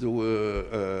 but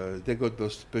they got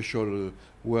those special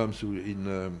worms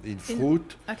in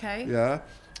fruit. Okay. Yeah.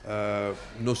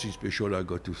 Nothing special, I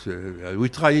got to say. We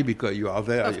try it because you are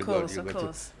there. Of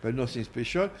course. But nothing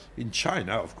special. In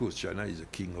China, of course, China is a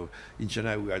king. In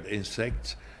China, we had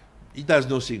insects. It does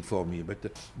nothing for me.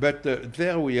 But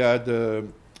there we had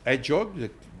hedgehog,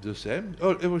 the same.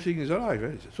 Oh, everything is alive.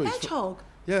 Eh? So hedgehog?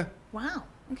 Yeah. Wow.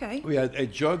 Okay. We had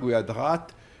hedgehog, we had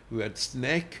rat, we had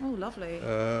snake. Oh, lovely.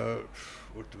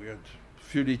 What we had?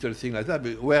 Few little things like that,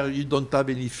 but where you don't have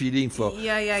any feeling for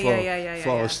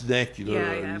a snake,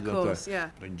 of course.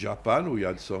 In Japan, we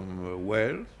had some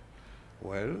whales.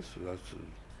 That's.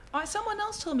 Someone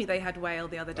else told me they had whale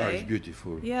the other day. It's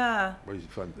beautiful. Yeah. Well, it's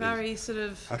fun. Very sort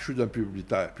of. I shouldn't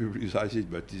publicize it,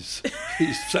 but it's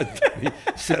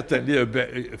certainly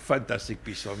a fantastic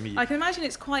piece of meat. I can imagine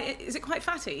it's quite. Is it quite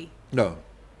fatty? No.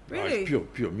 Really? It's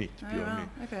pure meat. Meat.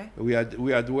 Okay. We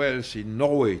had whales in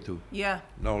Norway too. Yeah.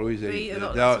 Norway, they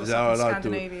are allowed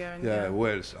Scandinavia to.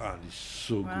 Whales, and it's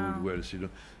so good. Whales,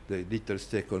 the little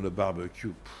steak on the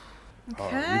barbecue.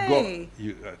 Okay.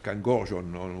 You can gorge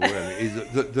on whale.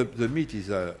 The meat is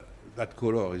that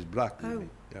color is black. Oh,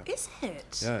 is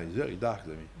it? Yeah, it's very dark to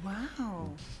me. Wow.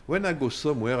 When I go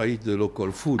somewhere, I eat the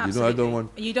local food. Absolutely. You know, I don't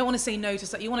want. You don't want to say no to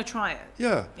something. You want to try it.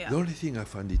 Yeah. Yeah. The only thing I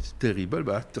find it's terrible,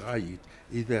 but I try it,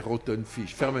 is the rotten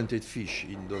fish, fermented fish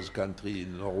in those countries,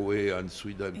 in Norway and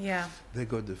Sweden. Yeah. They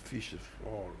got the fish.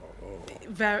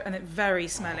 Very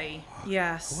smelly.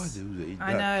 Yes. Why do they eat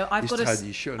I that? know. I've It's got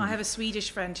tradition. I have a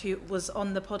Swedish friend who was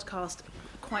on the podcast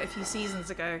quite a few seasons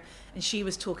ago, and she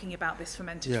was talking about this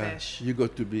fermented fish. You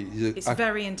got to be. It's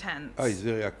very intense. It's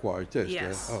very acquired taste.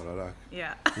 Yes. Oh la la.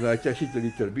 Yeah. I catch it a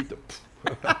little bit.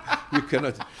 You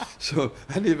cannot. So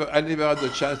I never had the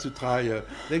chance to try.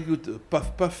 They do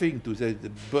puffing to the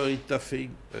berry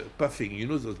puffing. You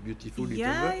know those beautiful little.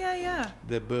 Yeah.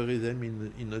 They bury them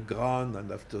in the ground, and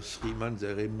after 3 months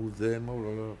they remove them. Oh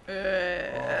la la.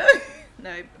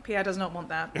 No, Pierre does not want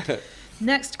that.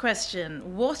 Next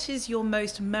question. What is your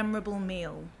most memorable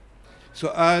meal?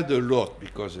 So I had a lot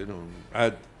because I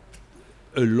had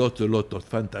a lot of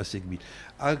fantastic meals.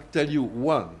 I'll tell you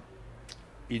one.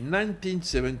 In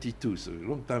 1972, so a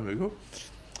long time ago,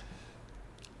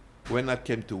 when I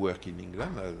came to work in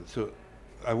England,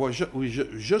 I was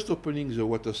just opening the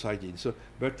waterside inn. So,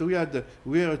 but we had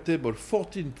a table,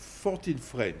 14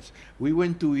 friends. We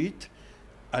went to eat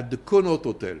at the Connaught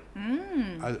Hotel.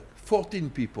 14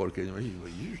 people came. It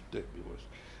was a huge table.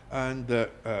 And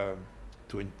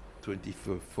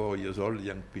 24 years old,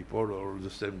 young people, all the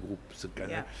same group.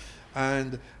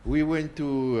 And we went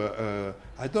to,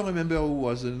 I don't remember who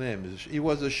was the name. He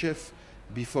was a chef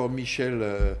before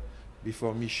Michel,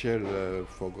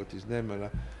 forgot his name.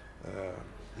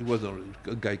 He was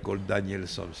a guy called Daniel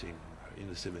something in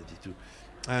the 72.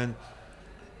 And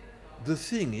the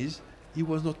thing is, he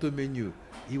was not a menu.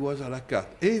 He was à la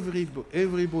carte.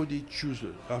 Everybody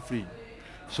chooses roughly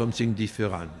something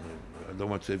different. I don't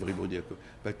want to say everybody,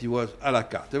 but he was à la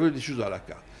carte. Everybody chooses à la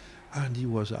carte. And he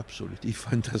was absolutely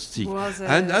fantastic. Was it?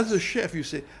 And as a chef, you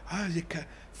say,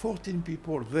 14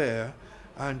 people there,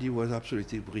 and he was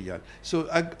absolutely brilliant. So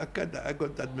I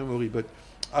got that memory, but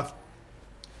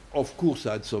of course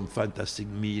I had some fantastic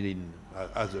meal in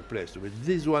other place. But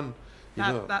this one,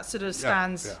 that sort of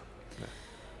stands. Yeah.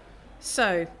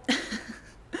 So,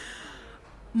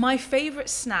 my favourite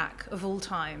snack of all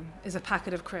time is a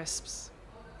packet of crisps.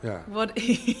 Yeah. What?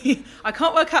 I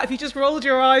can't work out if you just rolled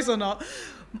your eyes or not.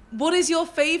 What is your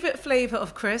favourite flavour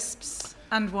of crisps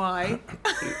and why?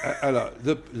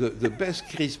 The best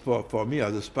crisp for me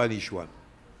are the Spanish one.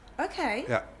 Okay.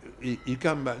 Yeah, you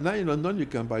can buy, now in London you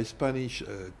can buy Spanish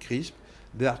crisp.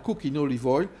 They are cooked in olive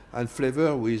oil and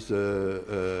flavored with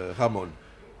Ramon.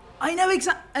 I know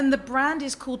exactly, and the brand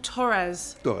is called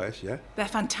Torres. Torres, yeah. They're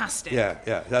fantastic. Yeah,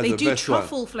 that's they the do best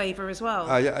truffle flavour as well.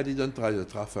 Yeah, I didn't try the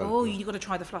truffle. Oh, you've got to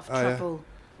try the truffle. Yeah,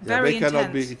 Very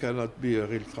intense. It cannot be a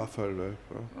real truffle.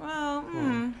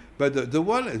 Well, But the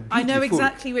one is beautiful. I know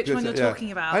exactly which one you're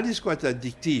talking about. And it's quite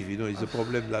addictive, it's a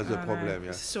problem, that's a problem. Yeah.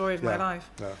 It's the story of my life.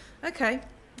 Yeah. Okay,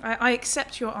 I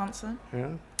accept your answer.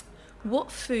 Yeah.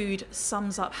 What food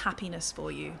sums up happiness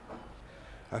for you?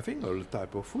 I think all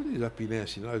type of food is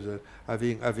happiness,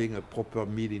 having a proper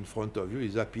meal in front of you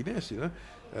is happiness,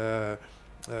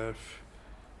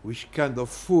 which kind of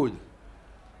food?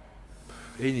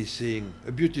 Anything,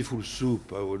 a beautiful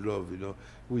soup I would love,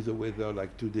 with the weather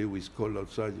like today with cold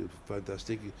outside,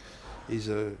 fantastic. Is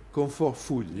a comfort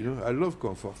food, I love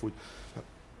comfort food.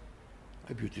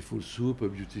 A beautiful soup, a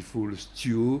beautiful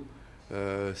stew,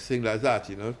 thing like that,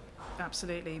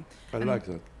 Absolutely. I like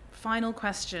that. Final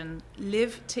question,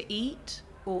 live to eat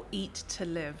or eat to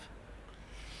live?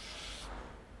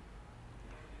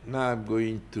 Now I'm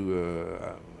going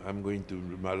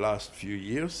to my last few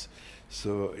years,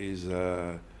 so is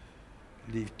live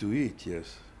to eat,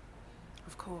 yes.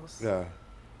 Of course. Yeah.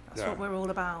 That's what we're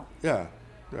all about. Yeah.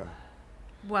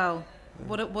 Well,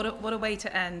 what a way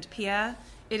to end. Pierre,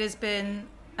 it has been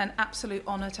an absolute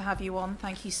honour to have you on.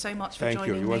 Thank you so much for joining me.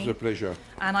 Thank you. It was a pleasure.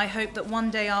 And I hope that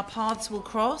one day our paths will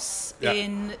cross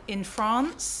in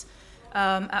France.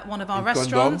 At one of our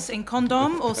restaurants in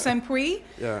Condom or Saint-Puy.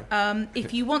 Yeah.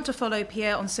 If you want to follow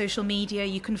Pierre on social media,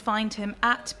 you can find him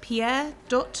at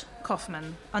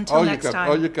pierre.kaufmann. Until next time.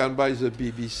 Or you can buy the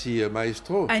BBC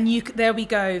Maestro. And there we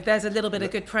go. There's a little bit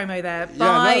of good promo there.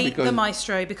 Buy the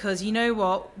Maestro, because you know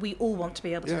what? We all want to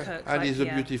be able to cook. And it's a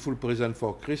beautiful present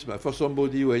for Christmas, for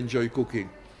somebody who enjoys cooking.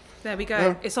 There we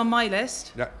go. It's on my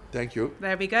list. Yeah, thank you.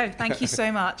 There we go. Thank you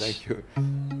so much. Thank you.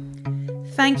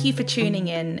 Thank you for tuning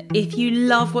in. If you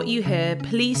love what you hear,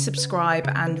 please subscribe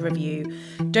and review.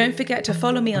 Don't forget to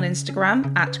follow me on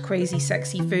Instagram at Crazy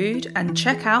Sexy Food and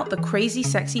check out the Crazy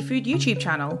Sexy Food YouTube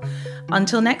channel.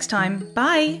 Until next time,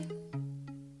 bye.